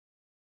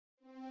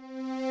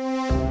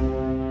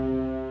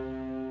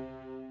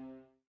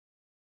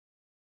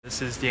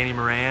This is Danny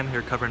Moran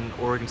here covering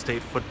Oregon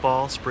State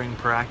football spring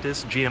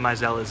practice. Gina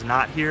Mizell is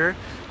not here.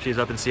 She's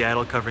up in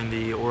Seattle covering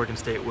the Oregon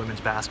State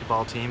women's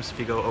basketball team. So if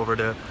you go over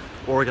to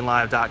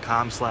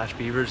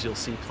OregonLive.com/Beavers, you'll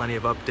see plenty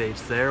of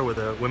updates there where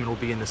the women will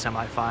be in the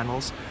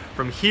semifinals.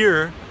 From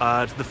here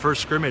to the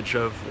first scrimmage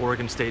of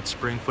Oregon State's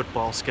spring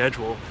football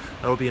schedule.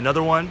 There will be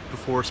another one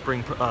before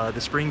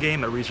the spring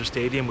game at Reser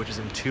Stadium, which is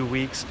in 2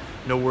 weeks.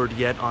 No word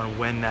yet on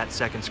when that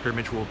second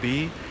scrimmage will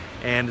be.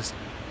 And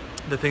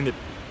the thing that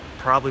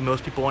probably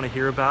most people want to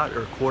hear about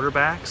are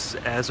quarterbacks.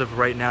 As of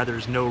right now,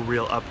 there's no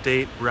real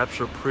update. Reps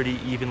are pretty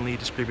evenly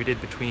distributed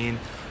between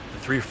the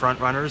three front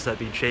runners. That'd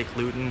be Jake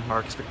Luton,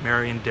 Marcus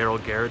McMarrion, Daryl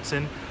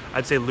Garrettson.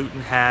 I'd say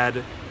Luton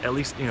had at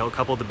least a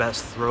couple of the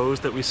best throws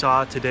that we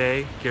saw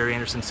today. Gary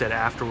Anderson said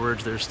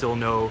afterwards there's still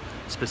no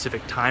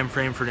specific time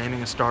frame for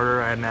naming a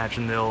starter. I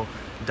imagine they'll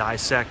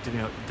dissect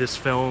this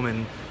film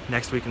and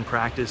next week in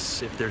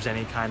practice, if there's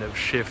any kind of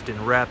shift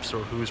in reps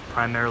or who's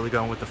primarily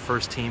going with the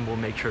first team, we'll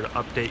make sure to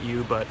update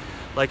you. But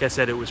like I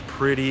said, it was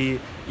pretty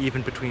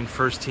even between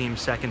first team,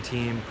 second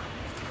team,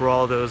 for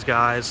all those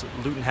guys.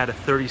 Luton had a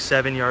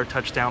 37-yard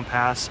touchdown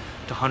pass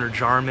to Hunter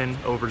Jarman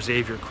over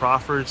Xavier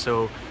Crawford,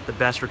 so the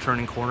best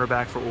returning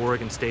cornerback for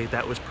Oregon State.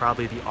 That was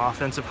probably the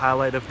offensive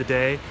highlight of the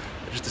day,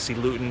 just to see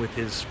Luton with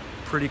his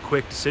pretty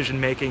quick decision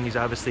making. He's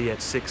obviously at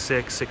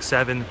 6'6",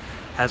 6'7",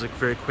 has a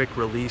very quick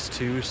release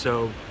too,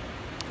 so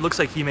looks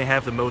like he may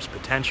have the most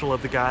potential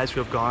of the guys who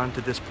have gone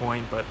to this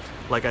point, but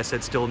like I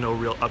said, still no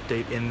real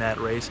update in that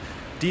race.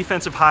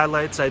 Defensive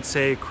highlights, I'd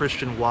say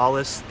Christian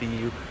Wallace,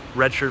 the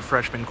redshirt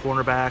freshman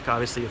cornerback,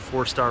 obviously a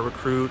four-star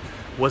recruit,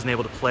 wasn't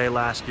able to play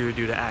last year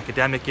due to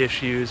academic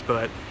issues,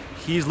 but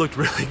he's looked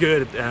really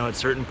good at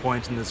certain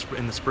points in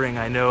the spring.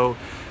 I know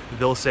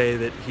they'll say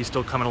that he's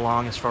still coming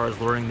along as far as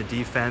learning the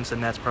defense,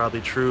 and that's probably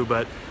true,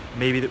 but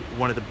maybe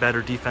one of the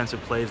better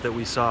defensive plays that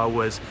we saw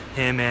was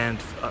him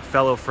and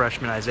fellow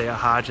freshman Isaiah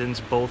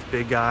Hodgins, both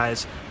big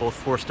guys, both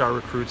four-star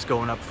recruits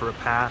going up for a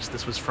pass.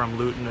 This was from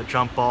Luton, a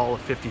jump ball, a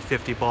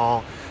 50-50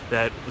 ball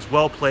that was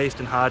well placed,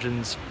 and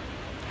Hodgins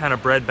had a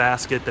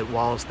breadbasket that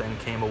Wallace then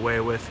came away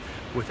with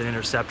an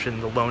interception,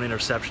 the lone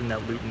interception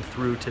that Luton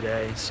threw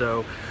today.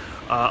 So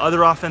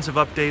other offensive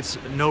updates,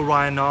 no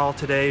Ryan Nall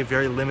today,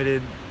 very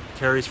limited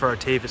carries for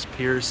Artavis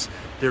Pierce.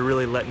 They're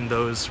really letting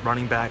those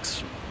running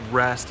backs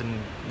rest and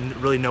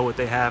really know what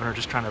they have and are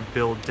just trying to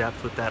build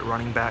depth with that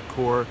running back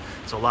core.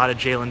 So a lot of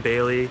Jalen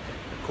Bailey,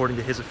 according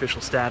to his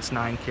official stats,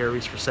 9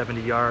 carries for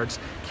 70 yards.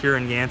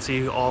 Kieran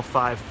Yancey, all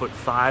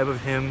 5'5"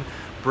 of him,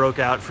 broke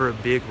out for a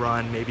big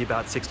run, maybe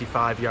about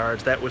 65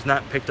 yards. That was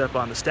not picked up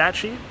on the stat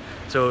sheet,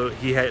 so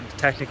he had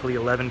technically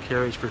 11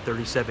 carries for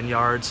 37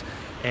 yards.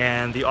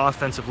 And the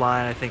offensive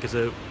line, I think, is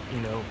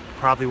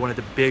probably one of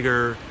the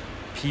bigger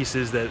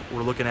pieces that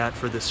we're looking at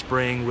for this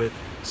spring, with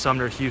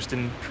Sumner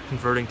Houston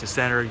converting to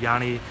center,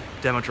 Yanni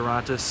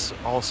Demogerantis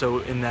also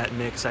in that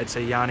mix. I'd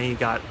say Yanni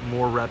got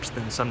more reps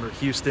than Sumner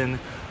Houston,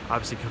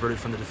 obviously converted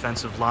from the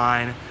defensive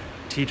line.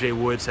 TJ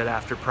Wood said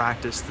after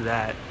practice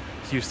that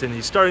Houston,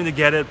 he's starting to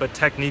get it, but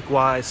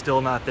technique-wise, still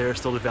not there,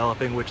 still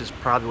developing, which is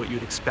probably what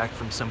you'd expect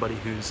from somebody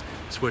who's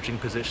switching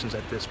positions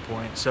at this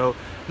point. So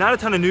not a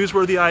ton of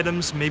newsworthy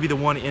items. Maybe the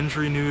one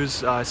injury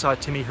news, I saw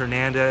Timmy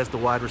Hernandez, the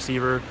wide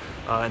receiver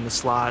in the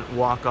slot,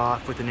 walk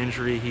off with an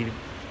injury. He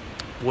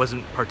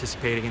wasn't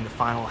participating in the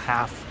final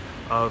half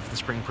of the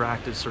spring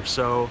practice or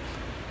so,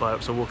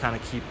 so we'll kind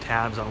of keep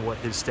tabs on what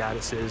his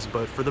status is.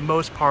 But for the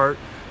most part,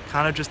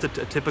 kind of just a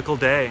typical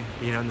day,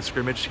 in the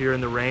scrimmage here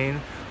in the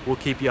rain. We'll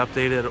keep you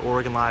updated at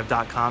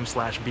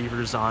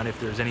OregonLive.com/Beavers on if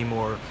there's any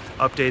more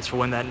updates for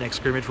when that next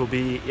scrimmage will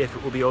be, if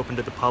it will be open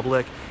to the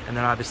public, and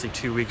then obviously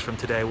 2 weeks from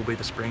today will be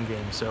the spring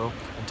game. So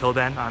until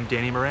then, I'm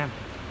Danny Moran.